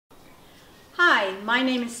Hi, my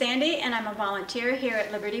name is Sandy and I'm a volunteer here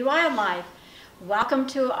at Liberty Wildlife. Welcome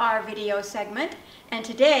to our video segment, and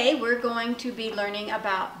today we're going to be learning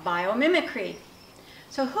about biomimicry.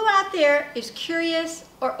 So who out there is curious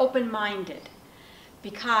or open-minded?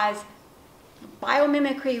 Because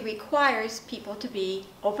biomimicry requires people to be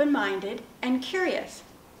open-minded and curious.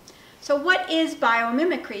 So what is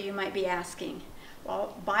biomimicry, you might be asking?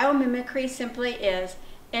 Well, biomimicry simply is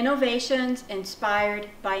innovations inspired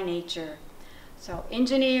by nature. So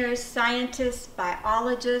engineers, scientists,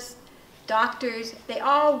 biologists, doctors, they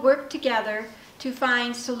all work together to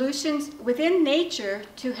find solutions within nature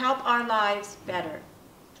to help our lives better.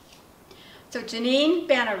 So Janine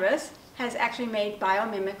Benares has actually made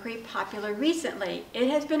biomimicry popular recently. It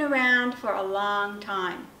has been around for a long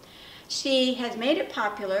time. She has made it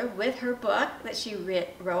popular with her book that she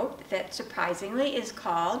wrote that surprisingly is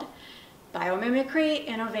called Biomimicry,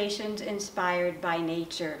 Innovations Inspired by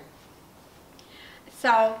Nature.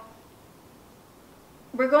 So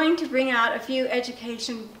we're going to bring out a few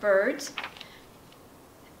education birds.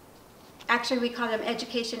 Actually, we call them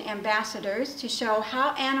education ambassadors to show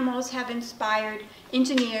how animals have inspired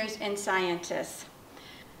engineers and scientists.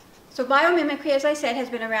 So biomimicry, as I said, has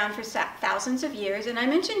been around for thousands of years, and I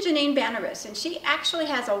mentioned Janine Benares, and she actually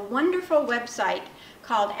has a wonderful website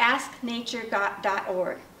called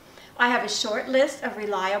asknature.org. I have a short list of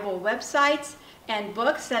reliable websites and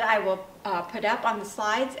books that I will put up on the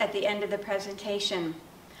slides at the end of the presentation.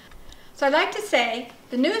 So I'd like to say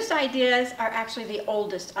the newest ideas are actually the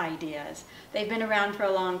oldest ideas. They've been around for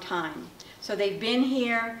a long time. So they've been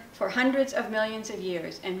here for hundreds of millions of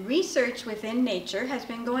years, and research within nature has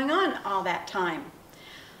been going on all that time.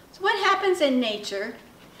 So what happens in nature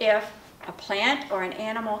if a plant or an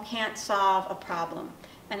animal can't solve a problem?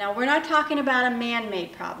 And now we're not talking about a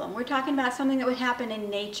man-made problem. We're talking about something that would happen in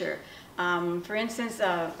nature. For instance,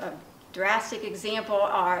 a drastic example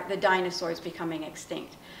are the dinosaurs becoming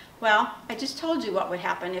extinct. Well, I just told you what would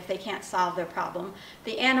happen if they can't solve their problem.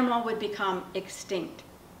 The animal would become extinct.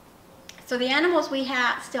 So the animals we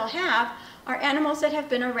still have are animals that have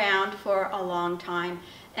been around for a long time,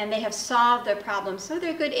 and they have solved their problems. So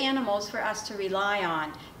they're good animals for us to rely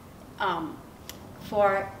on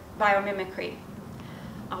for biomimicry.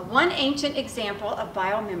 One ancient example of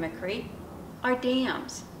biomimicry are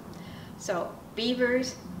dams. So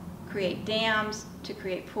beavers create dams to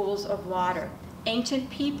create pools of water. Ancient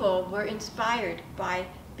people were inspired by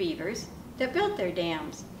beavers that built their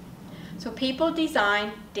dams. So people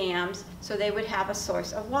designed dams so they would have a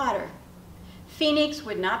source of water. Phoenix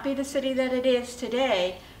would not be the city that it is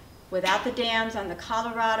today without the dams on the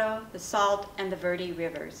Colorado, the Salt, and the Verde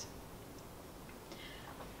rivers.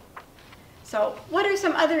 So what are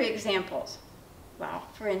some other examples? Well,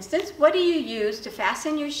 for instance, what do you use to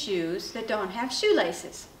fasten your shoes that don't have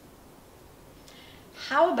shoelaces?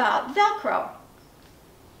 How about Velcro?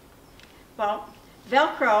 Well,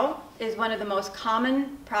 Velcro is one of the most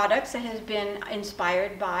common products that has been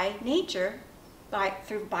inspired by nature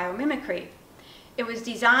through biomimicry. It was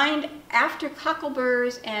designed after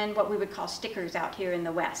cockleburrs and what we would call stickers out here in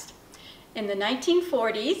the West. In the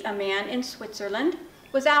 1940s, a man in Switzerland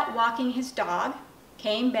was out walking his dog,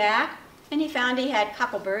 came back, and he found he had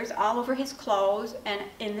cockleburrs all over his clothes and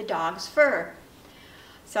in the dog's fur.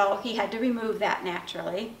 So he had to remove that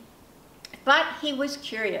naturally. But he was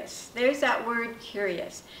curious. There's that word,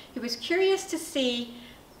 curious. He was curious to see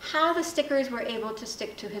how the stickers were able to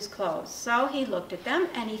stick to his clothes. So he looked at them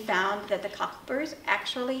and he found that the cockleburrs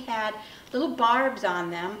actually had little barbs on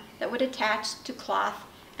them that would attach to cloth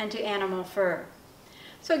and to animal fur.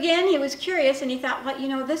 So again, he was curious and he thought, well, you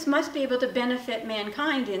know, this must be able to benefit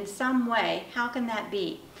mankind in some way. How can that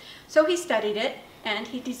be? So he studied it and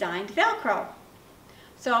he designed Velcro.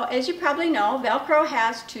 So as you probably know, Velcro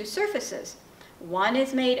has two surfaces. One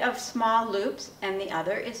is made of small loops and the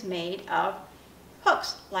other is made of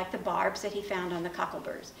hooks, like the barbs that he found on the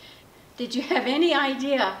cockleburrs. Did you have any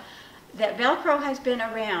idea that Velcro has been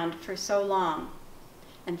around for so long?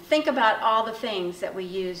 And think about all the things that we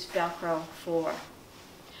use Velcro for.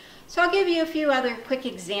 So I'll give you a few other quick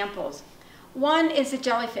examples. One is the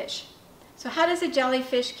jellyfish. So how does a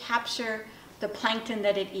jellyfish capture the plankton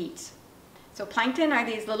that it eats? So plankton are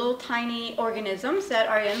these little tiny organisms that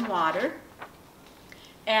are in water,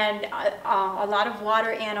 and a lot of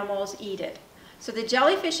water animals eat it. So the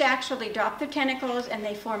jellyfish actually drop their tentacles and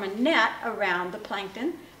they form a net around the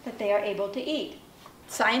plankton that they are able to eat.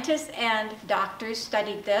 Scientists and doctors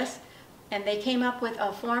studied this, and they came up with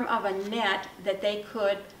a form of a net that they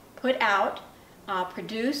could put out,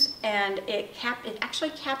 produce, and it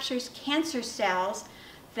actually captures cancer cells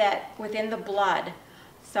that within the blood.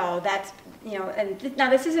 So that's, now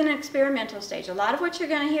this is an experimental stage. A lot of what you're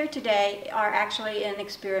going to hear today are actually in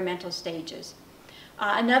experimental stages.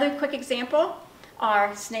 Another quick example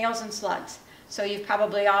are snails and slugs. So you've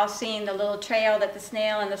probably all seen the little trail that the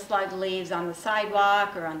snail and the slug leaves on the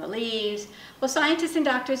sidewalk or on the leaves. Well, scientists and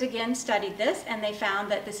doctors again studied this, and they found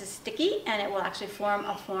that this is sticky and it will actually form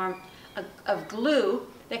a form of glue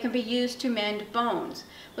that can be used to mend bones.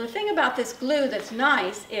 Well, the thing about this glue that's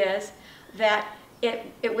nice is that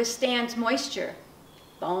it withstands moisture.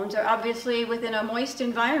 Bones are obviously within a moist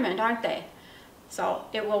environment, aren't they? So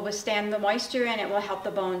it will withstand the moisture and it will help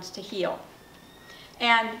the bones to heal.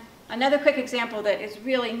 And another quick example that is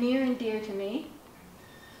really near and dear to me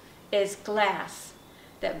is glass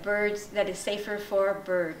that is safer for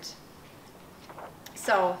birds.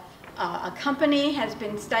 So a company has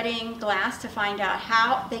been studying glass to find out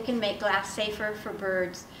how they can make glass safer for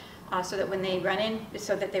birds so that when they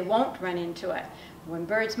they won't run into it. When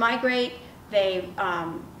birds migrate, they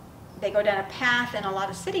go down a path, and a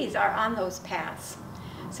lot of cities are on those paths.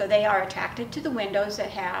 So they are attracted to the windows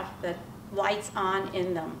that have the lights on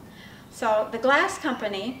in them. So the glass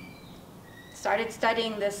company started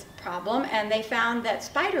studying this problem, and they found that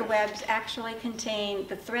spider webs actually contain,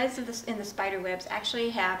 the threads in the spider webs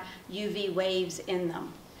actually have UV waves in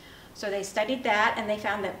them. So they studied that, and they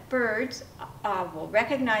found that birds will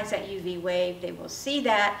recognize that UV wave, they will see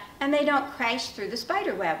that, and they don't crash through the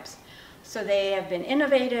spider webs. So they have been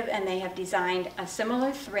innovative, and they have designed a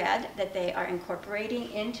similar thread that they are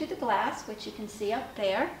incorporating into the glass, which you can see up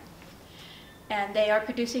there. And they are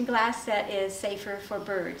producing glass that is safer for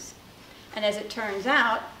birds. And as it turns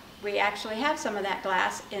out, we actually have some of that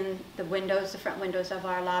glass in the windows, the front windows of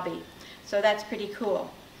our lobby. So that's pretty cool.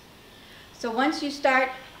 So once you start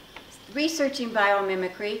researching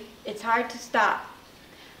biomimicry, it's hard to stop.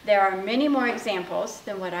 There are many more examples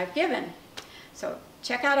than what I've given. So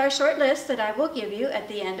check out our short list that I will give you at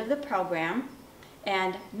the end of the program.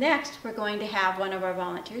 And next, we're going to have one of our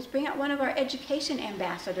volunteers bring out one of our education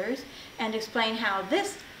ambassadors and explain how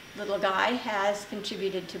this little guy has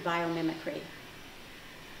contributed to biomimicry.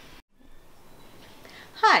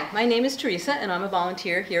 Hi, my name is Teresa, and I'm a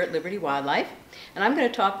volunteer here at Liberty Wildlife, and I'm going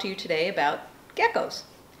to talk to you today about geckos.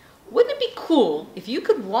 Wouldn't it be cool if you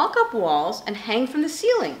could walk up walls and hang from the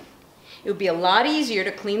ceiling? It would be a lot easier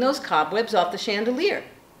to clean those cobwebs off the chandelier,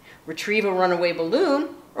 retrieve a runaway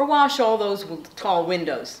balloon, or wash all those tall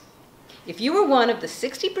windows. If you were one of the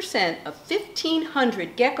 60% of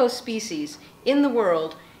 1,500 gecko species in the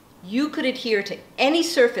world, you could adhere to any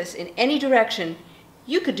surface in any direction.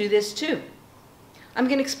 You could do this too. I'm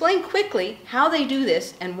going to explain quickly how they do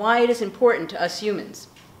this and why it is important to us humans.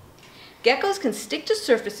 Geckos can stick to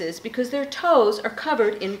surfaces because their toes are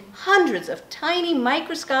covered in hundreds of tiny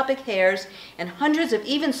microscopic hairs and hundreds of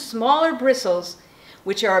even smaller bristles,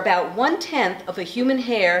 which are about 1/10 of a human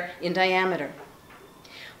hair in diameter.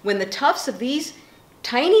 When the tufts of these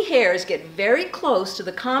tiny hairs get very close to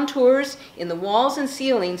the contours in the walls and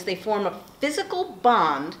ceilings, they form a physical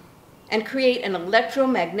bond and create an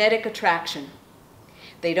electromagnetic attraction.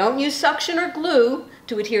 They don't use suction or glue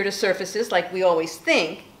to adhere to surfaces like we always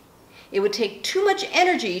think. It would take too much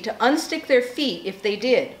energy to unstick their feet if they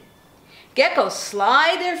did. Geckos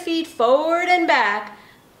slide their feet forward and back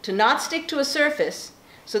to not stick to a surface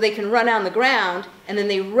so they can run on the ground, and then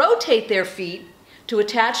they rotate their feet to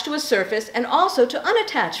attach to a surface and also to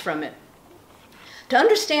unattach from it. To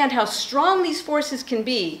understand how strong these forces can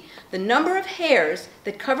be, the number of hairs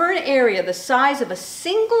that cover an area the size of a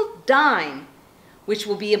single dime, which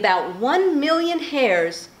will be about 1 million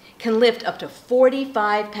hairs, can lift up to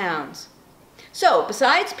 45 pounds. So,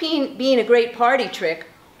 besides being a great party trick,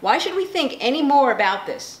 why should we think any more about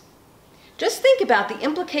this? Just think about the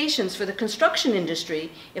implications for the construction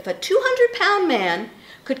industry if a 200-pound man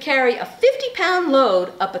could carry a 50-pound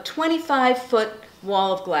load up a 25-foot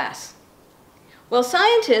wall of glass. Well,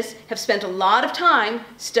 scientists have spent a lot of time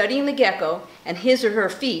studying the gecko and his or her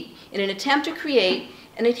feet in an attempt to create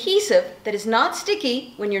an adhesive that is not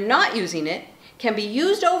sticky when you're not using it, can be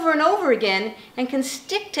used over and over again, and can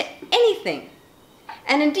stick to anything.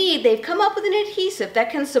 And indeed, they've come up with an adhesive that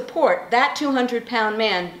can support that 200-pound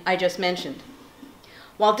man I just mentioned.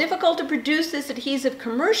 While difficult to produce this adhesive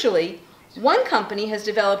commercially, one company has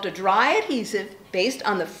developed a dry adhesive based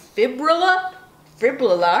on the fibrillar,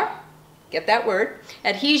 get that word,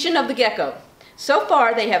 adhesion of the gecko. So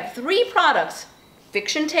far, they have 3 products: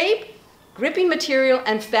 fiction tape, gripping material,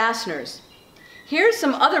 and fasteners. Here's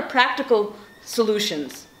some other practical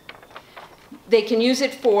solutions. They can use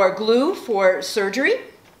it for glue for surgery,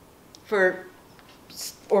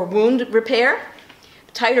 or wound repair,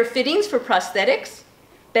 tighter fittings for prosthetics,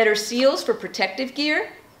 better seals for protective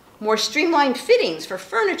gear, more streamlined fittings for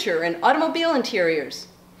furniture and automobile interiors.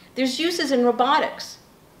 There's uses in robotics.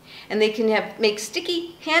 And they can make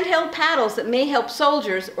sticky handheld paddles that may help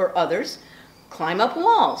soldiers or others climb up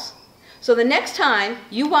walls. So the next time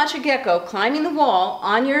you watch a gecko climbing the wall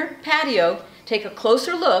on your patio, take a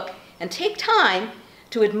closer look and take time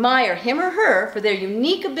to admire him or her for their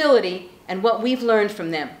unique ability and what we've learned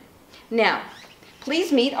from them. Now,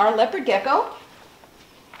 please meet our leopard gecko,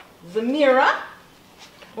 Zamira.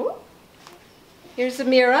 Ooh. Here's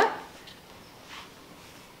Zamira.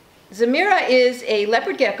 Zamira is a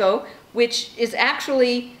leopard gecko, which is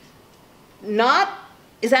actually not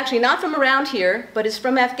from around here, but is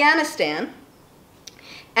from Afghanistan.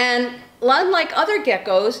 And unlike other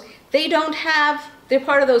geckos, they're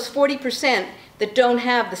part of those 40% that don't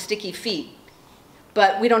have the sticky feet.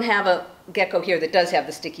 But we don't have a gecko here that does have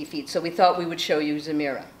the sticky feet, so we thought we would show you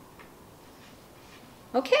Zamira.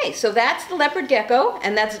 Okay, so that's the leopard gecko,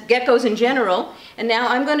 and that's geckos in general. And now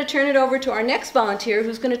I'm going to turn it over to our next volunteer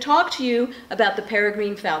who's going to talk to you about the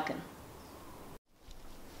peregrine falcon.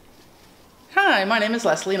 Hi, my name is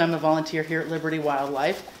Leslie and I'm a volunteer here at Liberty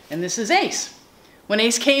Wildlife, and this is Ace. When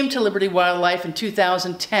Ace came to Liberty Wildlife in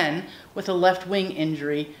 2010 with a left wing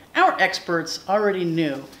injury, our experts already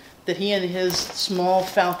knew that he and his small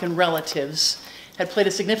falcon relatives had played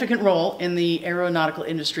a significant role in the aeronautical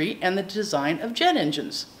industry and the design of jet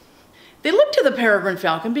engines. They looked to the peregrine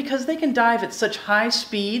falcon because they can dive at such high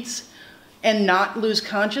speeds and not lose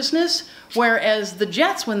consciousness, whereas the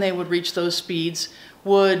jets, when they would reach those speeds,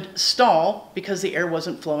 would stall because the air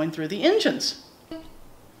wasn't flowing through the engines.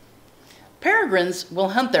 Peregrines will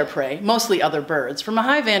hunt their prey, mostly other birds, from a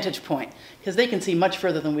high vantage point because they can see much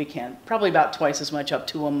further than we can, probably about twice as much, up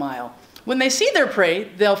to a mile. When they see their prey,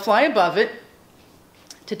 they'll fly above it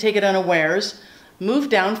to take it unawares, move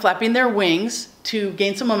down, flapping their wings to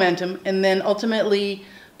gain some momentum, and then ultimately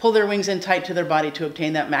pull their wings in tight to their body to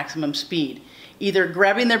obtain that maximum speed, either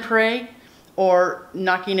grabbing their prey or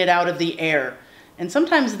knocking it out of the air. And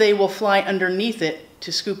sometimes they will fly underneath it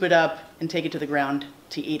to scoop it up and take it to the ground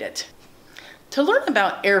to eat it. To learn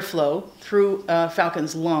about airflow through a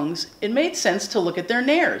falcon's lungs, it made sense to look at their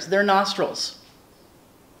nares, their nostrils.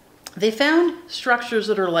 They found structures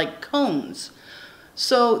that are like cones.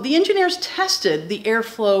 So the engineers tested the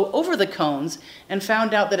airflow over the cones and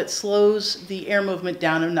found out that it slows the air movement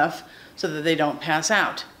down enough so that they don't pass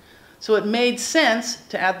out. So it made sense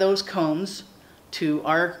to add those cones to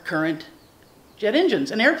our current jet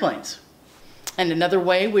engines and airplanes. And another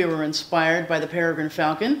way we were inspired by the peregrine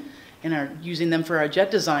falcon and are using them for our jet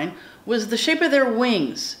design was the shape of their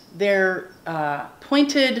wings. Their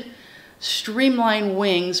pointed, streamlined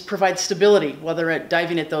wings provide stability while they're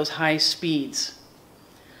diving at those high speeds.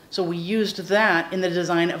 So we used that in the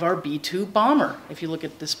design of our B-2 bomber. If you look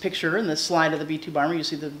at this picture and this slide of the B-2 bomber, you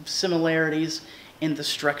see the similarities in the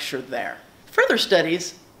structure there. Further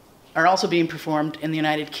studies are also being performed in the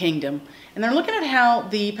United Kingdom, and they're looking at how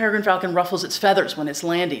the peregrine falcon ruffles its feathers when it's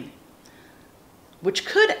landing, which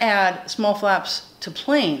could add small flaps to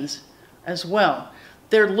planes as well.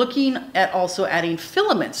 They're looking at also adding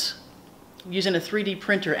filaments, using a 3D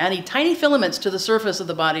printer, adding tiny filaments to the surface of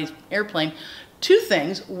the body's airplane. Two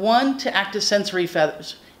things: one, to act as sensory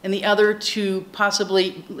feathers, and the other to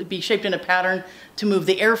possibly be shaped in a pattern to move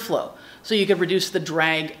the airflow. So you could reduce the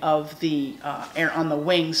drag of the air on the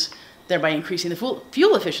wings, thereby increasing the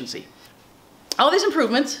fuel efficiency. All these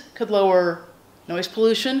improvements could lower noise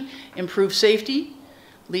pollution, improve safety,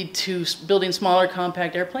 lead to building smaller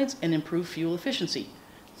compact airplanes, and improve fuel efficiency.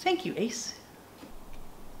 Thank you, Ace.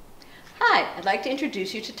 Hi, I'd like to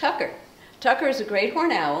introduce you to Tucker. Tucker is a great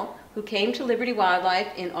horned owl who came to Liberty Wildlife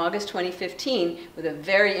in August 2015 with a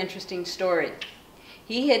very interesting story.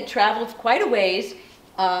 He had traveled quite a ways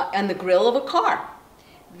on the grill of a car.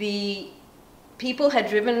 The people had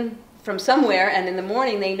driven from somewhere, and in the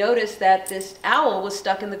morning they noticed that this owl was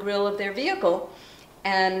stuck in the grill of their vehicle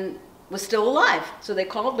and was still alive. So they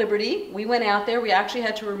called Liberty. We went out there. We actually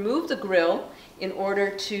had to remove the grill in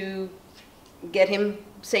order to get him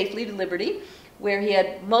safely to Liberty, where he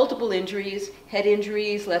had multiple injuries, head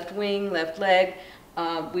injuries, left wing, left leg.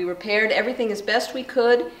 We repaired everything as best we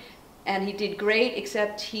could, and he did great,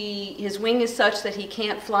 except his wing is such that he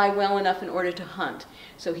can't fly well enough in order to hunt.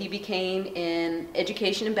 So he became an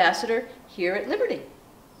education ambassador here at Liberty.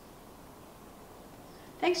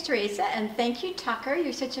 Thanks, Teresa, and thank you, Tucker.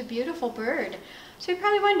 You're such a beautiful bird. So you're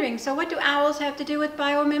probably wondering, so what do owls have to do with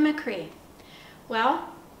biomimicry? Well,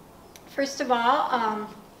 first of all,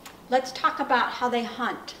 let's talk about how they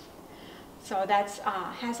hunt. So that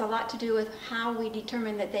has a lot to do with how we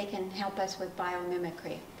determine that they can help us with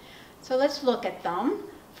biomimicry. So let's look at them.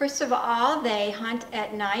 First of all, they hunt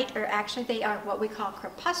at night, or actually they are what we call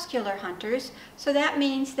crepuscular hunters. So that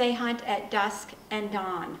means they hunt at dusk and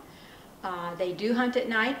dawn. They do hunt at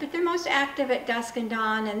night, but they're most active at dusk and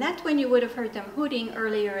dawn, and that's when you would have heard them hooting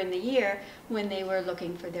earlier in the year when they were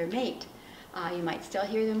looking for their mate. You might still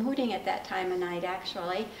hear them hooting at that time of night,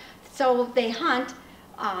 actually. So they hunt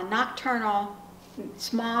nocturnal,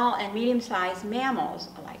 small and medium-sized mammals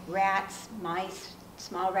like rats, mice,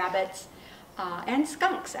 small rabbits, and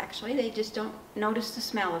skunks, actually. They just don't notice the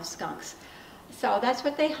smell of skunks. So that's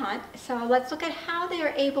what they hunt. So let's look at how they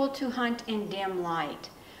are able to hunt in dim light.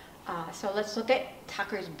 So let's look at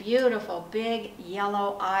Tucker's beautiful big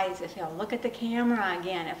yellow eyes. If he'll look at the camera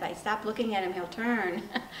again, if I stop looking at him, he'll turn.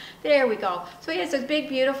 There we go. So he has those big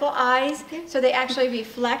beautiful eyes. So they actually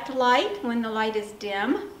reflect light when the light is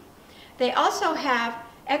dim. They also have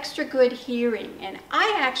extra good hearing, and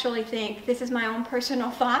I actually think, this is my own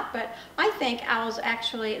personal thought, but I think owls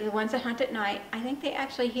actually, the ones that hunt at night, I think they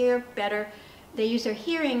actually hear better. They use their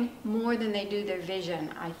hearing more than they do their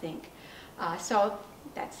vision, I think. So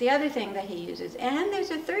that's the other thing that he uses. And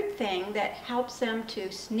there's a third thing that helps them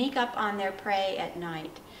to sneak up on their prey at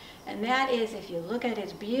night. And that is, if you look at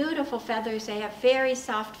his beautiful feathers, they have very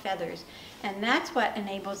soft feathers. And that's what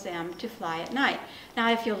enables them to fly at night.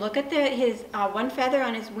 Now, if you look at his one feather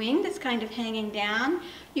on his wing that's kind of hanging down,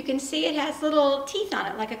 you can see it has little teeth on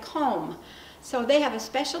it, like a comb. So they have a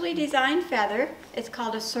specially designed feather. It's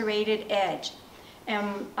called a serrated edge.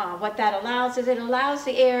 And what that allows is it allows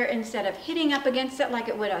the air, instead of hitting up against it like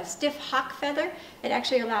it would a stiff hawk feather, it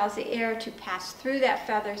actually allows the air to pass through that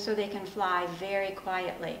feather so they can fly very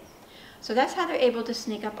quietly. So that's how they're able to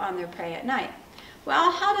sneak up on their prey at night.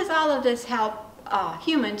 Well, how does all of this help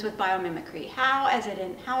humans with biomimicry? How has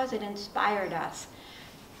it inspired us?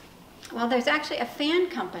 Well, there's actually a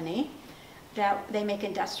fan company that they make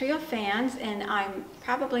industrial fans, and I'm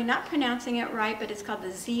probably not pronouncing it right, but it's called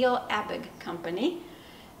the Zeal Abig Company.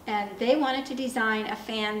 And they wanted to design a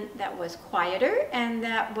fan that was quieter and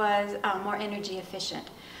that was more energy efficient.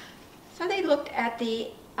 So they looked at the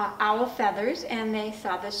owl feathers and they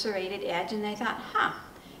saw the serrated edge and they thought,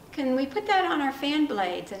 can we put that on our fan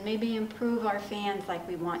blades and maybe improve our fans like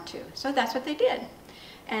we want to? So that's what they did.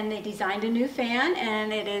 And they designed a new fan,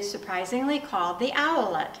 and it is surprisingly called the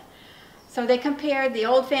Owlet. So they compared the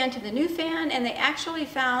old fan to the new fan, and they actually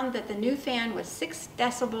found that the new fan was 6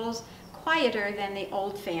 decibels quieter than the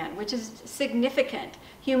old fan, which is significant.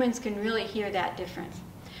 Humans can really hear that difference.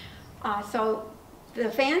 So the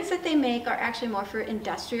fans that they make are actually more for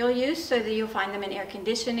industrial use, so that you'll find them in air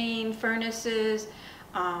conditioning, furnaces,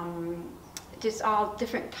 just all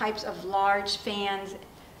different types of large fans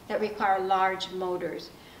that require large motors.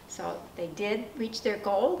 So they did reach their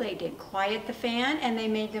goal. They did quiet the fan, and they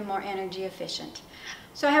made them more energy efficient.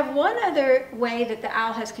 So I have one other way that the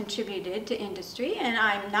owl has contributed to industry, and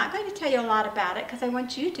I'm not going to tell you a lot about it because I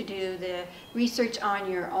want you to do the research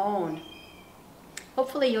on your own.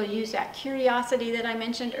 Hopefully you'll use that curiosity that I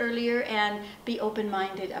mentioned earlier and be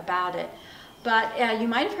open-minded about it. But you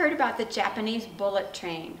might have heard about the Japanese bullet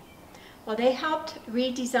train. Well, they helped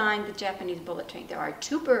redesign the Japanese bullet train. There are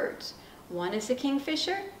 2 birds. One is the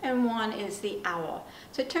kingfisher and one is the owl.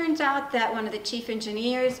 So it turns out that one of the chief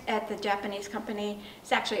engineers at the Japanese company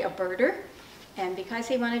is actually a birder. And because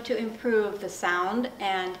he wanted to improve the sound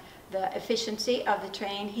and the efficiency of the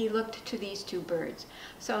train, he looked to these 2 birds.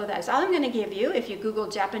 So that's all I'm going to give you. If you Google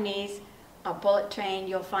Japanese bullet train,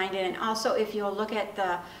 you'll find it. And also, if you'll look at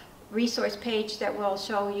the resource page that we'll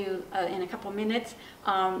show you in a couple minutes,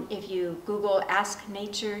 if you Google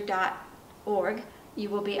asknature.org, you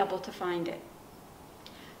will be able to find it.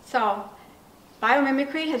 So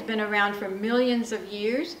biomimicry has been around for millions of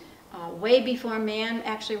years, way before man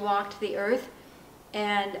actually walked the earth,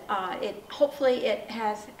 and hopefully it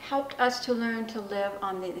has helped us to learn to live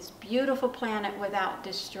on this beautiful planet without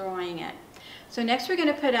destroying it. So next we're going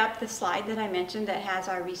to put up the slide that I mentioned that has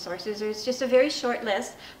our resources. There's just a very short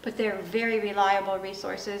list, but they're very reliable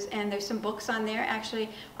resources, and there's some books on there. Actually,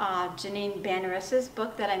 Janine Banneris's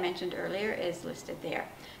book that I mentioned earlier is listed there.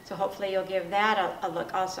 So hopefully you'll give that a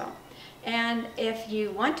look also. And if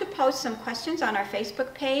you want to post some questions on our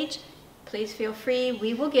Facebook page, please feel free.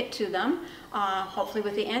 We will get to them, hopefully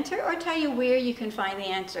with the answer, or tell you where you can find the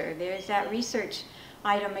answer. There's that research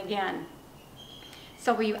item again.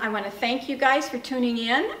 So I want to thank you guys for tuning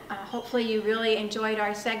in. Hopefully you really enjoyed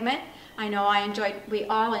our segment. I know we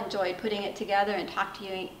all enjoyed putting it together and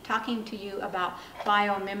talking to you about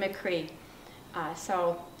biomimicry.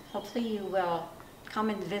 So hopefully you will come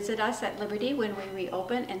and visit us at Liberty when we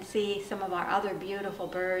reopen and see some of our other beautiful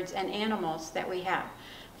birds and animals that we have.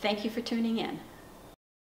 Thank you for tuning in.